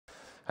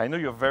I know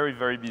you're very,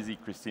 very busy,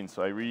 Christine,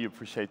 so I really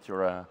appreciate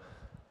your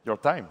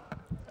time.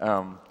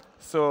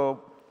 So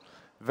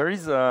there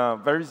is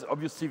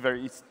obviously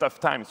very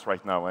tough times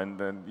right now, and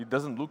it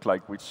doesn't look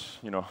like, which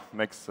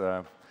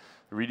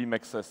really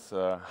makes us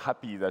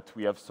happy that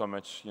we have so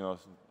much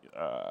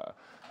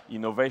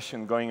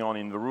innovation going on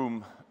in the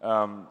room.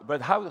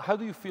 But how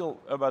do you feel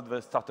about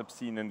the startup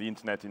scene and the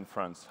internet in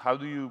France? How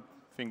do you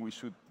think we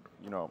should,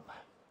 are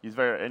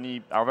there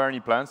any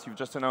plans? You've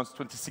just announced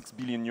 26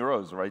 billion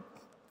euros, right?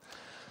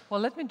 Well,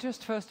 let me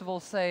just first of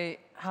all say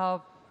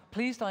how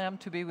pleased I am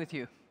to be with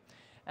you,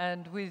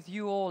 and with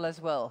you all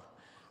as well.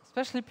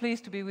 Especially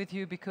pleased to be with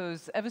you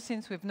because ever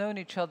since we've known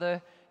each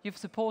other, you've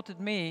supported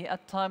me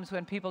at times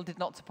when people did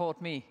not support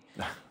me.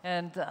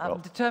 And I'm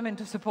determined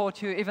to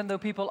support you even though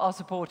people are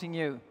supporting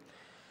you.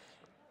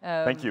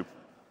 Thank you.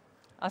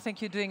 I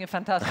think you're doing a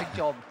fantastic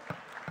job.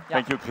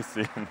 Thank you,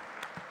 Christine.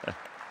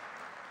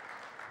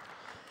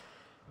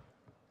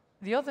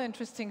 The other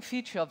interesting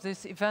feature of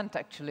this event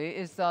actually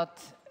is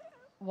that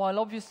while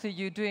obviously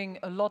you're doing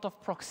a lot of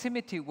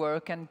proximity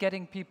work and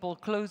getting people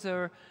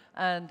closer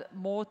and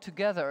more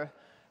together,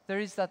 there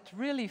is that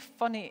really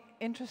funny,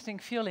 interesting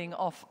feeling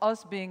of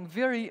us being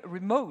very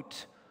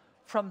remote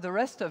from the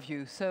rest of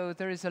you. So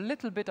there is a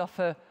little bit of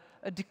a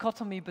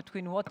dichotomy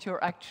between what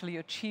you're actually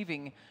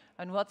achieving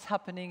and what's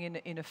happening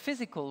in a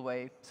physical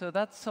way. So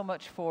that's so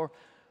much for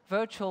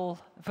virtual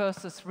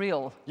versus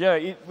real.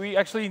 Yeah, we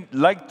actually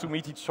like to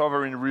meet each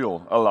other in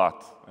real a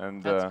lot.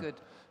 And that's good.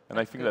 And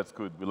I think that's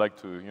good. We like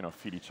to,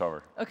 feel each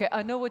other. Okay,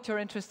 I know what you're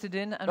interested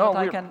in and what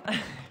I can.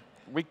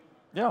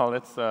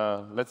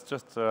 Let's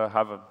just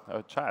have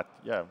a chat.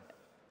 Yeah.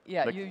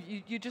 Yeah.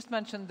 You just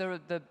mentioned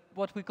the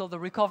what we call the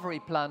recovery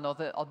plan or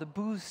the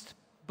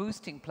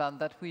boosting plan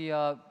that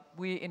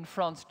we in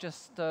France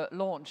just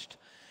launched.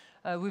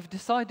 We've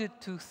decided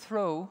to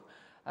throw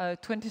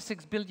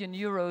 26 billion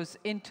euros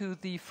into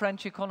the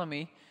French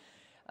economy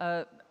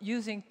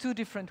using two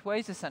different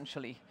ways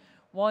essentially.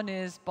 One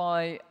is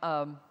by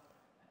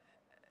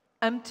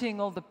emptying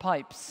all the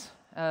pipes.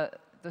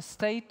 The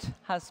state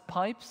has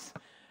pipes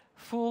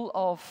full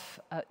of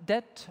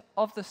debt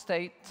of the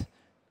state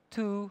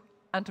to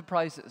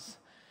enterprises.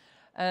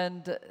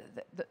 And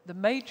the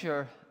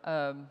major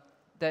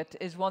debt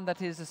is one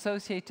that is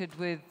associated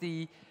with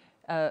the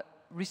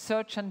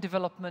research and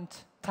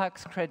development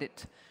tax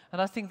credit.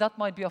 And I think that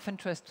might be of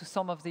interest to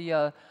some of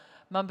the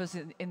members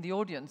in the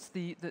audience.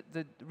 The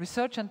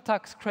research and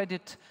tax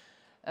credit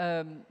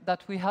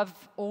that we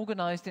have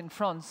organized in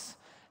France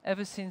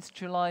ever since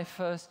July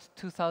 1st,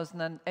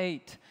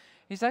 2008,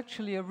 is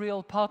actually a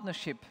real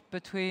partnership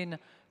between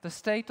the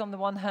state on the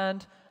one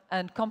hand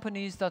and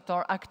companies that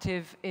are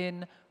active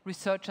in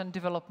research and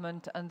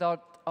development and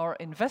that are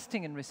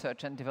investing in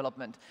research and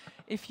development.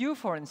 If you,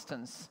 for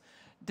instance,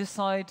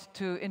 decide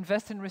to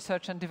invest in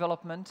research and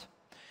development,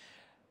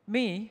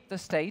 me, the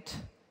state,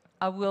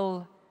 I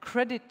will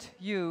credit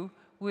you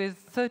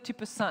with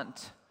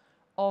 30%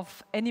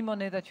 of any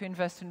money that you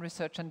invest in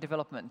research and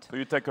development. So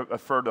you take a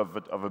third of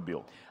a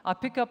bill? I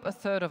pick up a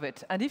third of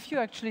it. And if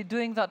you're actually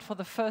doing that for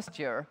the first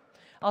year,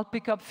 I'll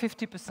pick up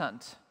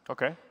 50%.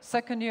 Okay.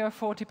 Second year,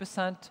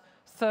 40%.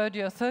 Third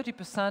year,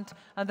 30%.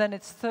 And then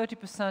it's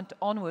 30%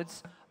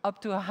 onwards,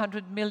 up to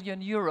 100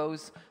 million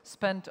euros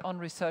spent on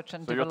research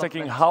and development. So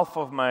you're taking half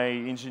of my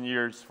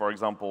engineers, for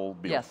example,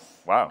 bill?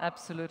 Yes. Wow.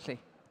 Absolutely.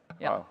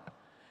 Yeah. Wow.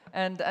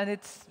 And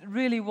it's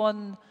really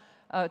one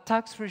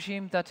tax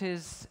regime that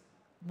is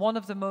one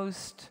of the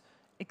most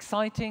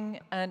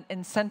exciting and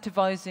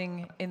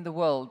incentivizing in the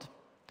world.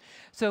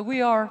 So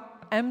we are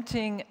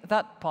emptying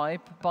that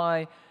pipe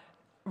by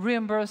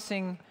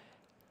reimbursing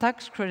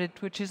tax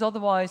credit, which is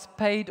otherwise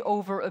paid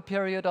over a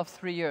period of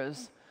 3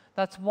 years.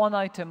 That's one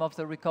item of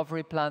the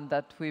recovery plan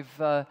that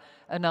we've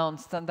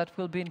announced and that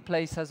will be in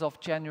place as of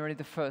January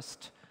the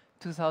 1st,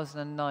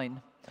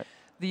 2009.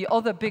 The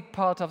other big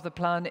part of the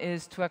plan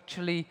is to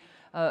actually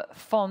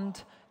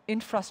fund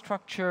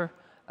infrastructure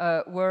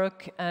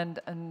work and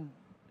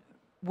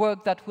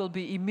work that will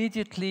be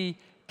immediately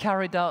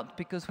carried out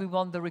because we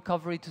want the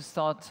recovery to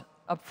start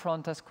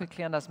upfront as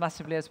quickly and as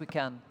massively as we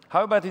can.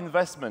 How about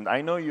investment?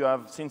 I know you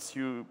have, since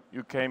you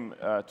came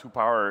to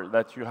power,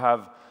 that you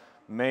have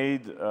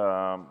made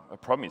a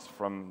promise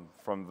from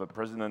the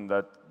president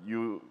that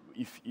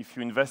if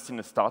you invest in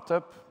a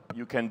startup,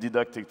 you can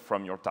deduct it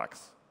from your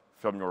tax,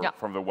 from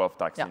the wealth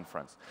tax in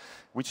France,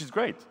 which is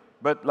great.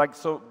 But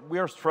so we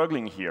are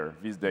struggling here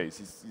these days.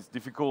 It's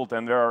difficult,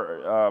 and there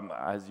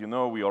are, as you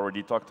know, we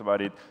already talked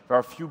about it. There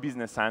are few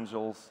business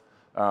angels.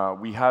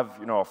 We have,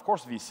 of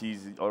course,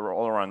 VCs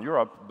all around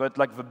Europe, but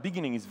the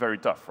beginning is very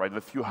tough, right? The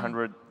few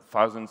hundred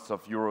thousands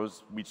of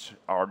euros which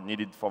are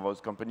needed for those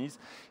companies.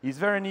 Is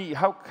there any?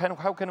 How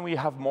can we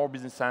have more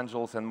business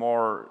angels and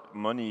more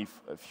money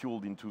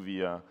fueled into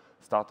the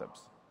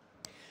startups?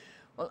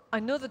 Well, I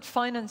know that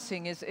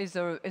financing is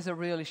a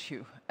real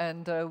issue,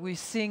 and we're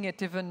seeing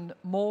it even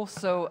more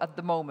so at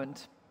the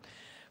moment.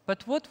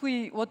 But what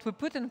we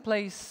put in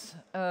place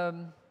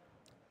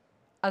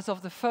as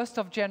of the 1st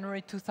of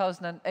January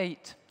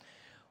 2008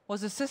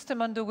 was a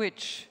system under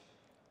which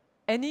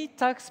any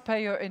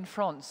taxpayer in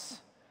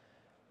France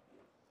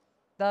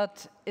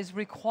that is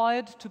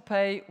required to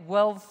pay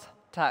wealth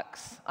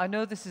tax. I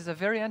know this is a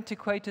very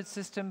antiquated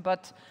system,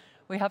 but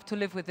we have to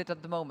live with it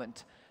at the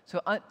moment.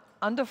 So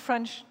under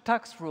French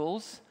tax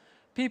rules,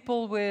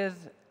 people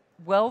with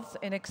wealth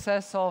in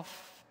excess of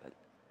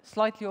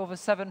slightly over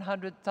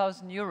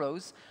 700,000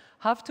 euros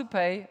have to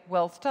pay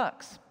wealth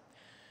tax.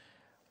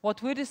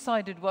 What we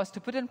decided was to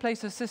put in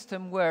place a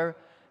system where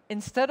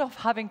instead of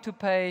having to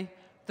pay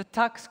the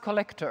tax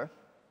collector,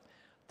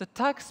 the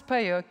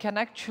taxpayer can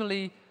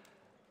actually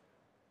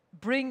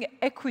bring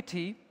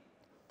equity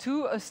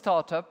to a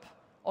startup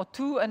or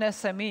to an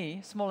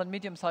SME, small and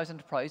medium-sized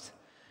enterprise,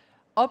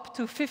 up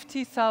to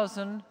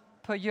 50,000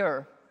 per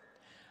year.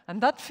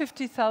 And that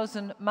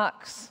 50,000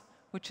 max,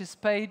 which is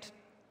paid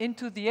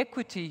into the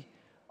equity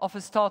of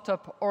a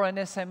startup or an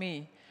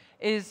SME,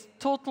 is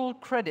total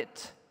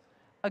credit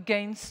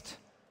against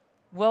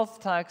wealth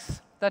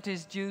tax that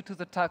is due to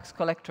the tax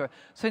collector.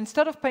 So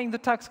instead of paying the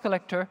tax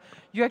collector,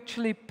 you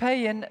actually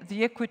pay in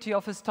the equity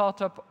of a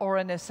startup or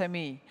an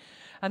SME.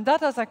 And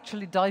that has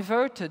actually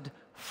diverted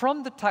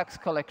from the tax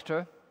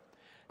collector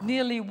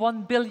nearly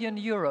 1 billion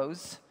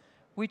euros,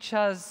 which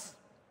has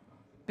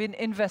been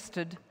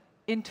invested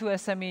into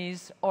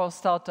SMEs or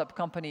startup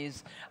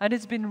companies. And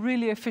it's been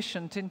really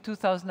efficient in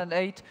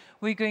 2008.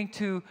 We're going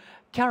to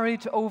carry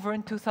it over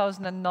in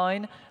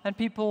 2009, and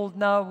people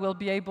now will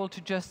be able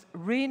to just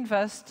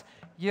reinvest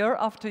year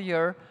after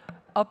year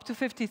up to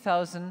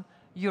 50,000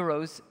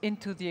 euros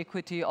into the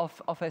equity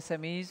of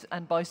SMEs,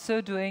 and by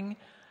so doing,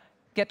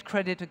 get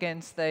credit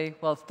against the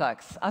wealth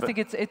tax. I think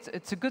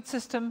it's a good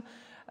system,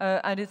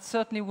 and it's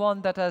certainly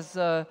one that has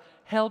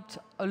helped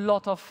a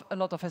lot of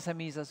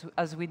SMEs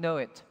as we know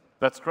it.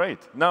 That's great.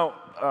 Now,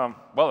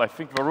 well, I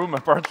think the room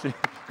apparently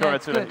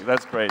congratulations.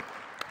 That's great.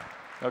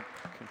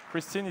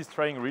 Christine is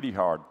trying really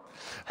hard,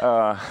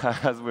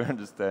 as we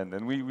understand,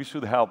 and we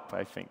should help,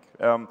 I think.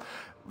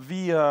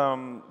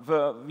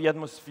 The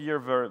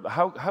atmosphere,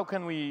 how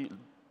can we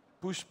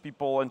push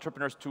people,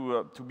 entrepreneurs,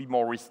 to be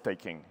more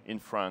risk-taking in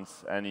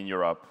France and in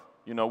Europe?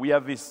 You know, we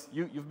have this,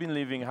 you've been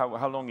living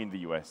how long in the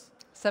US?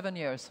 7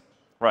 years.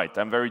 Right,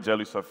 I'm very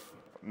jealous of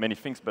many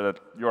things, but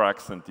your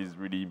accent is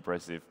really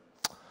impressive.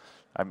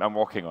 I'm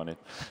working on it.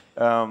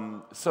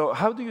 So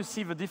how do you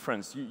see the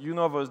difference? You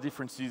know those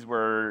differences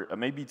where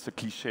maybe it's a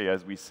cliche,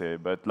 as we say,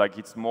 but like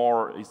it's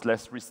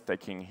less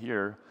risk-taking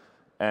here,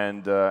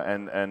 and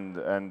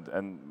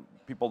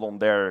people don't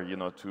dare, you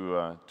know,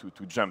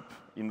 to jump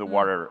in the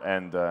water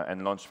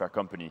and launch their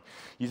company.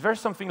 Is there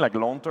something like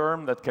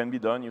long-term that can be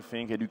done? You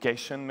think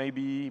education,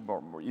 maybe,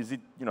 or is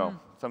it, you know,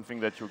 something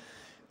that you?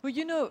 Well,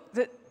 you know,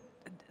 there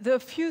are a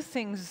few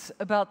things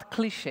about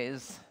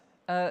cliches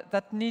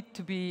that need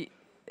to be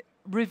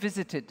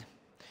revisited,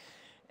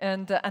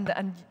 and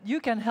you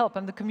can help,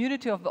 and the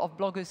community of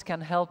bloggers can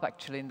help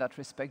actually in that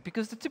respect,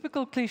 because the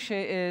typical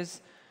cliche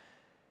is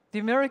the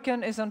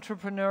American is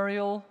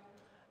entrepreneurial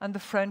and the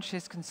French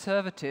is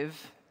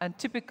conservative and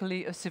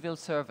typically a civil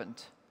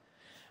servant.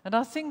 And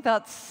I think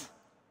that's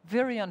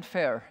very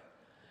unfair.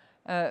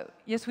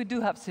 Yes, we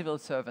do have civil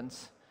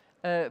servants,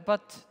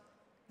 but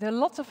there are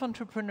lots of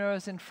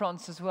entrepreneurs in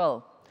France as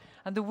well.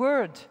 And the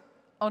word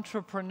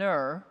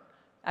entrepreneur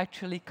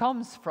actually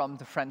comes from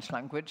the French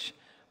language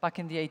back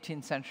in the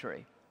 18th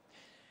century.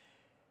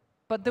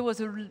 But there was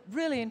a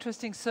really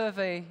interesting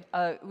survey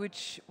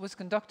which was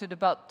conducted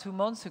about 2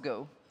 months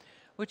ago,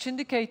 which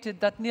indicated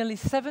that nearly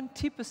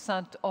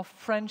 70% of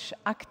French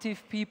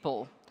active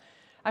people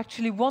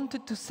actually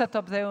wanted to set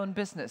up their own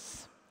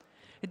business.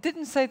 It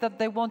didn't say that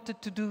they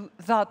wanted to do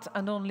that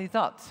and only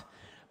that,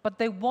 but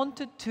they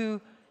wanted to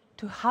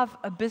have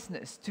a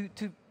business,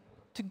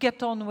 to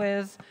get on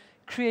with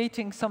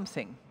creating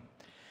something.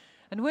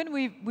 And when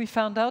we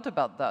found out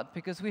about that,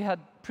 because we had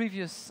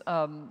previous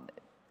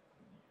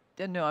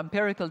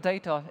empirical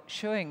data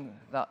showing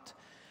that,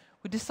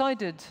 we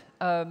decided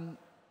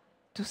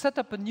to set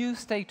up a new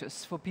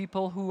status for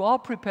people who are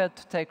prepared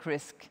to take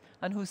risk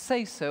and who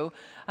say so,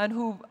 and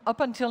who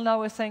up until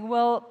now are saying,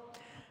 well,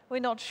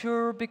 we're not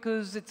sure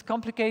because it's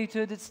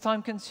complicated, it's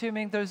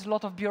time-consuming, there's a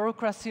lot of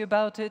bureaucracy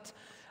about it,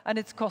 and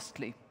it's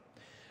costly.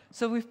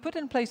 So we've put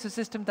in place a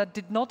system that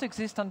did not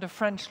exist under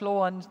French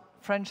law and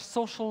French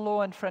social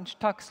law and French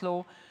tax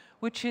law,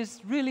 which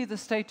is really the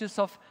status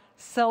of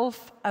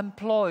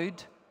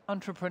self-employed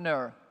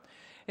entrepreneur.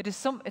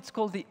 It's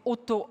called the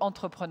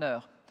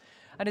auto-entrepreneur.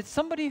 And it's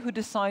somebody who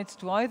decides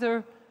to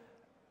either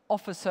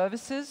offer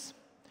services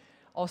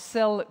or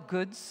sell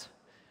goods,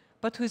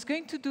 but who is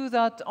going to do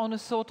that on a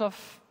sort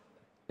of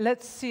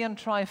let's see and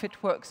try if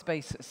it works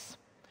basis.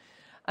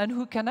 And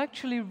who can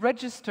actually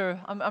register,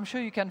 I'm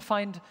sure you can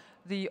find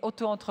the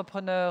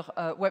auto-entrepreneur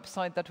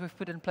website that we've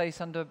put in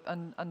place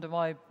under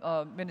my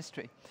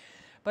ministry.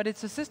 But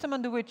it's a system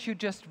under which you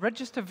just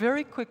register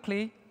very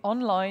quickly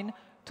online,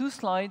 2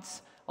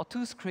 slides or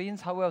 2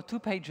 screens, however, 2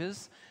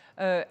 pages,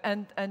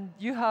 and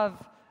you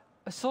have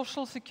a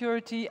social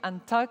security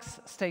and tax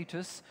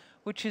status,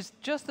 which is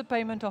just the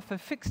payment of a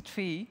fixed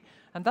fee,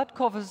 and that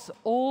covers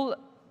all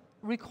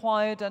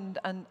required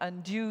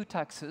and due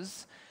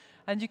taxes.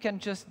 and you can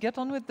just get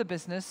on with the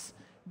business,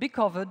 be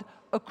covered,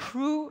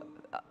 accrue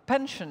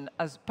pension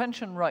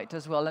right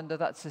as well under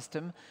that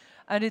system,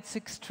 and it's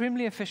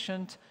extremely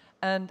efficient,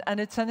 and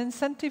it's an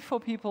incentive for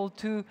people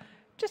to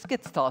just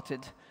get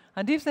started.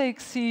 And if they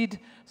exceed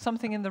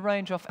something in the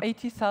range of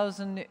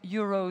 80,000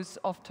 euros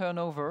of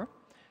turnover,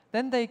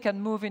 then they can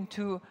move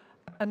into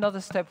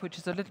another step, which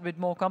is a little bit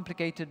more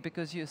complicated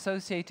because you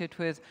associate it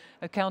with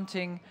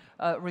accounting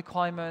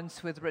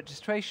requirements, with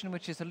registration,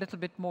 which is a little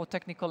bit more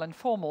technical and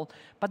formal.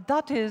 But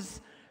that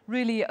is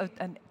really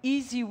an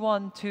easy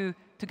one to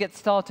get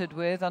started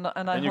with, and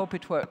I hope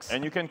it works.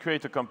 And you can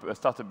create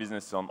start a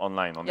business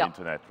online on the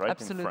internet, right?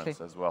 Absolutely. In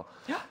France as well.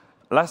 Yeah.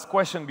 Last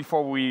question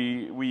before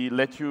we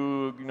let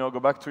you, go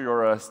back to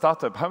your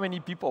startup. How many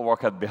people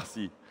work at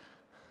Bercy?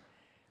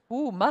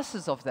 Ooh,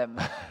 masses of them.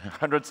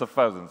 Hundreds of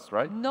thousands,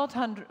 right? Not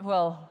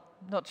well,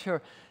 not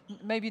sure.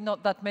 Maybe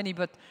not that many,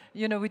 but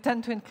we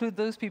tend to include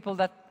those people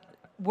that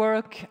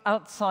work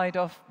outside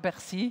of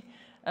Bercy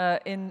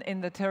in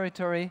the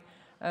territory.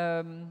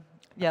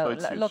 Yeah,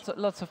 so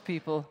lots of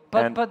people,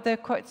 but they're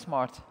quite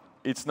smart.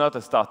 It's not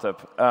a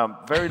startup.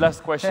 Very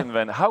last question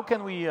then. How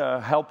can we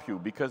help you?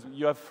 Because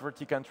you have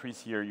 30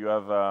 countries here, you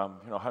have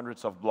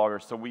hundreds of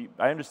bloggers. So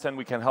I understand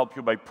we can help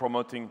you by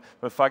promoting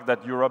the fact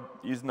that Europe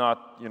is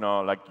not,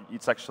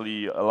 it's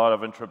actually a lot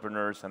of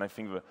entrepreneurs, and I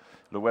think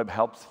the web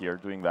helps here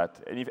doing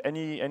that. And if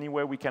any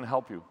way we can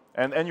help you.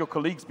 And your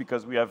colleagues,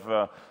 because we have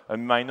a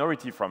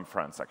minority from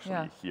France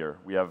actually here.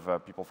 We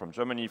have people from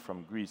Germany,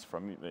 from Greece,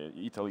 from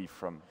Italy,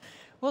 from...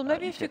 Well,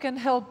 maybe if you can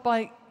help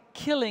by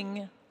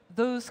killing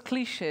those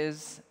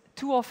cliches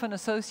too often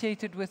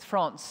associated with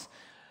France,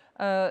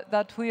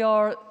 that we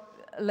are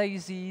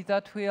lazy,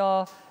 that we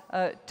are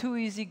too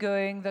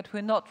easygoing, that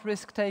we're not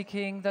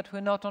risk-taking, that we're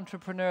not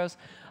entrepreneurs.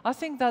 I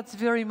think that's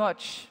very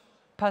much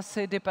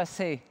passé,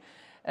 dépassé.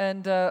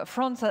 And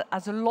France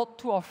has a lot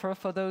to offer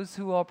for those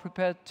who are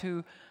prepared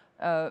to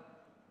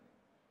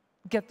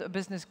get a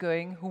business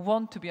going, who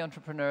want to be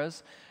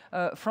entrepreneurs.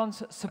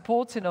 France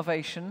supports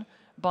innovation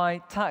by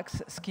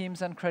tax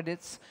schemes and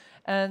credits.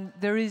 And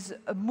there is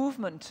a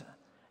movement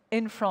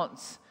in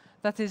France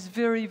that is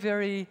very,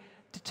 very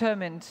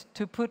determined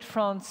to put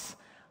France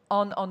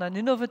on an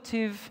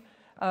innovative,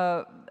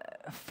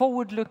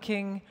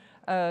 forward-looking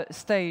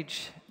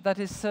stage that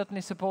is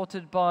certainly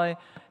supported by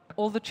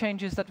all the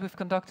changes that we've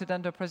conducted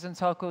under President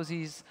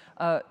Sarkozy's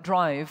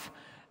drive.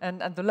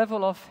 And the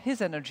level of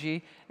his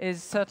energy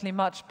is certainly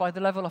matched by the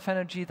level of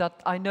energy that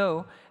I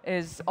know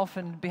is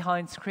often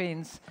behind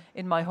screens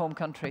in my home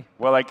country.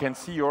 Well, I can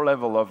see your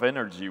level of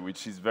energy,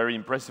 which is very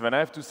impressive. And I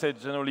have to say,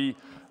 generally,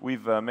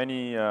 with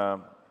many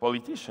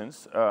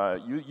politicians,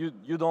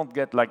 you don't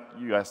get,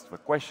 you ask the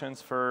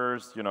questions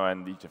first,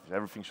 and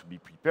everything should be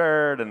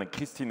prepared, and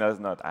Christine has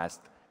not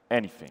asked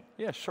anything.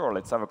 Yeah, sure,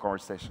 let's have a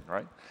conversation,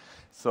 right?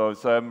 So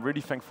I'm really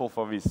thankful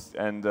for this,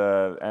 and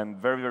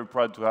very, very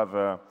proud to have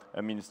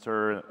a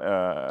minister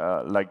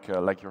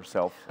like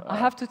yourself. I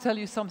have to tell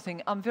you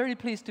something. I'm very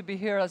pleased to be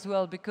here as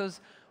well,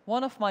 because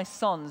one of my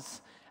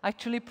sons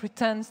actually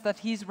pretends that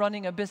he's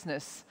running a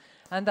business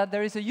and that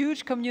there is a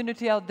huge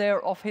community out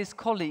there of his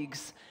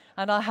colleagues.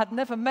 And I had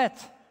never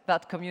met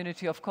that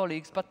community of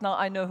colleagues, but now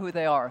I know who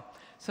they are.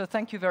 So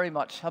thank you very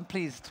much. I'm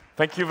pleased.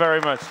 Thank you very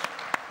much.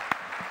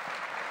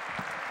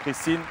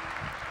 Christine.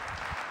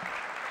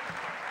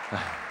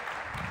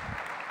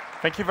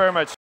 Thank you very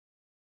much.